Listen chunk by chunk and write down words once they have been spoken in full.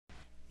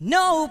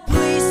No,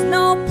 please,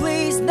 no,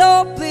 please,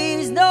 no,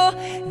 please, no.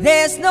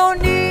 There's no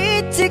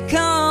need to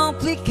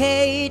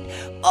complicate.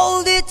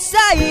 All the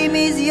time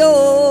is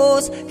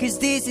yours. Cause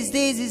this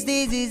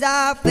is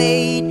our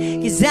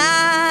fate. Cause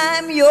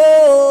I'm yours.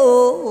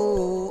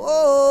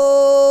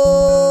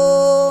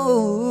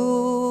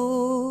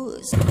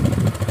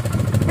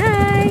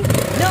 Hi.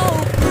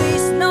 No,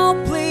 please,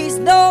 no, please,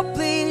 no,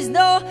 please,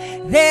 no.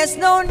 There's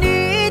no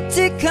need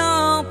to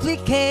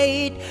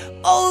complicate.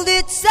 All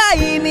the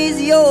time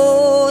is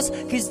yours.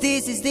 Cause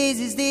this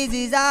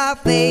is our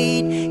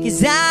fate.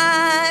 Cause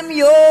I'm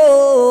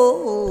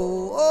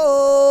yours.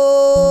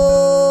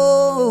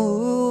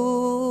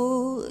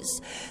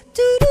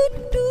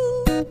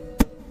 Do-do-do.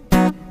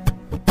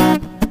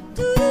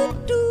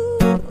 Do-do-do.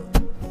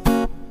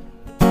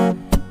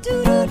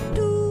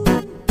 Do-do-do.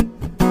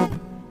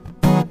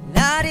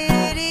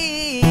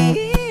 La-di-di.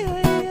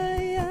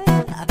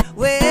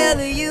 Well,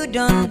 you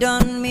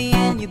done me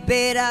and you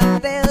bet I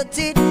felt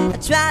it. I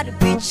tried to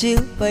be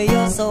chill, but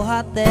you're so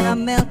hot that I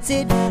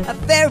melted. I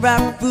fell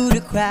right through the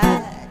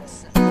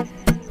cracks,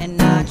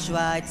 and I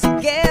tried to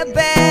get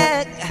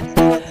back.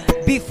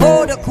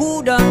 Before the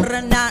cool done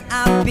run out,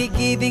 I'll be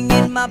giving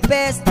it my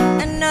best,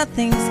 and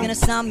nothing's gonna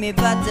stop me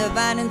but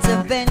divine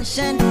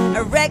intervention.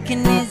 I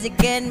reckon it's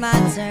again my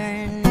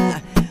turn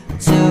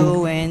to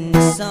win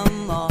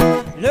some more,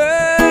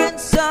 learn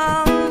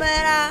some, but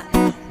I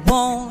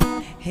won't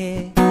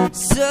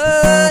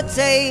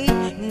hesitate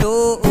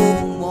no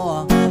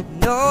more,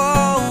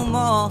 no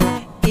more.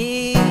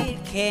 It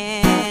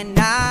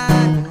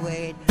cannot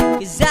wait,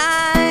 cause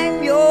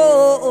I'm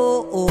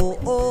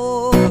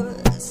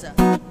yours.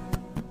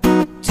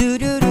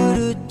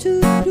 Do-do-do-do-do-do.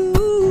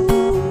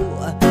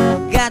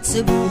 Got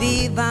to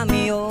believe I'm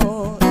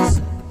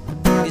yours,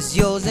 cause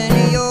yours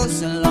and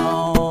yours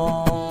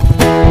alone.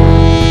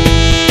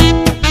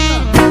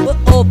 Well,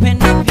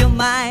 open up your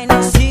mind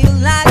and see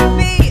like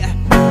me.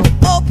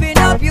 Open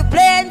up your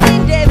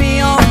blended, baby,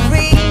 on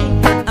free.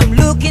 I'm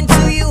looking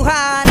to you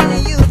hard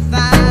and you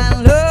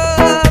find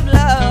love,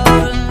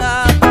 love,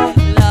 love,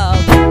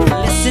 love.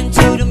 Listen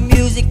to the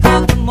music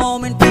of the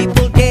moment,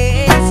 people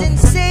dance and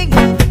sing.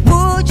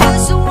 We're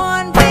just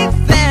one big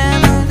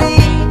family.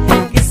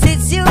 Cause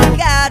it's you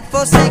got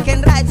for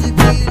second right to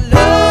be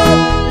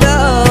love,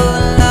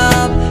 love,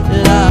 love,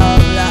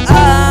 love, love.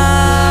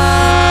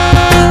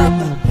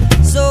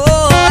 So I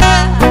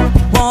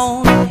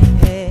won't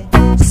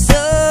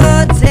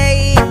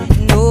hesitate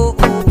no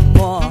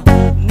more,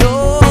 no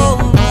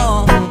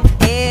more.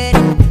 It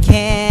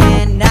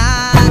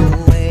cannot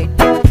wait.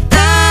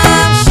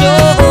 I'm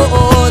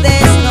sure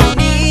there's no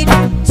need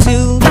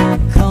to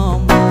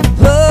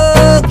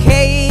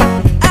complicate.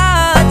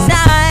 Our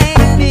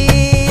time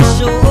is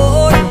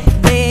short.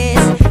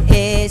 This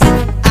is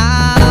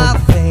our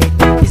fate.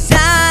 Cause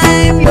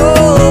I'm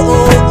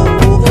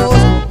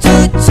yours.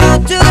 Do do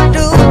do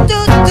do do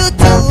do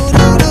do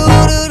do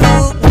do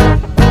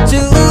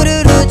do do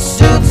do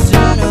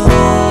do.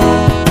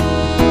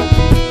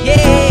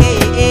 Yeah.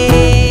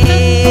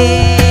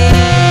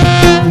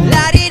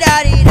 La di da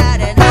di da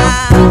da da.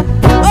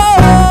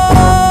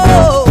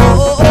 Oh.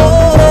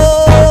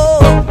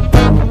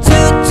 Do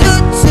do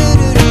do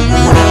do do.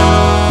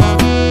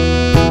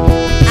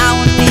 I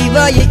won't leave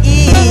all your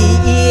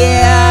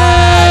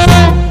ears.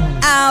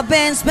 I've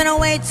been spending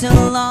way too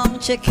long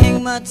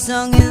checking my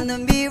tongue in the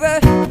mirror,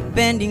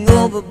 bending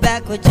over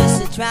backward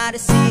just to try to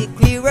see it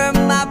clearer.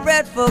 My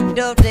breath fogged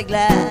up the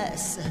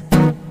glass,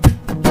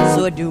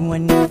 so I do a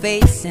new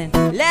face and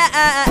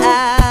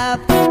laugh.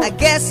 I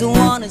guess the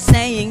one who's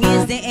saying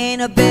is there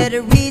ain't a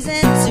better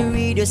reason to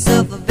read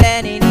yourself a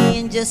vanity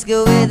and just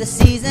go with the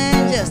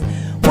season. Just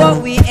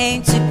what we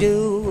aim to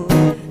do,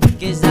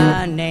 cause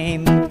our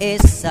name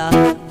is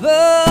a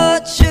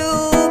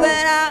virtue.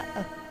 But I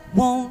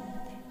won't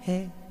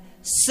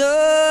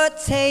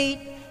hesitate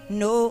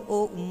no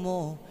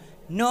more,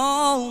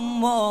 no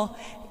more.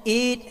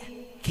 It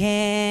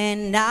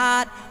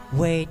cannot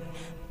wait.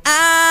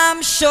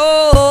 I'm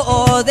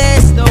sure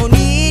there's no need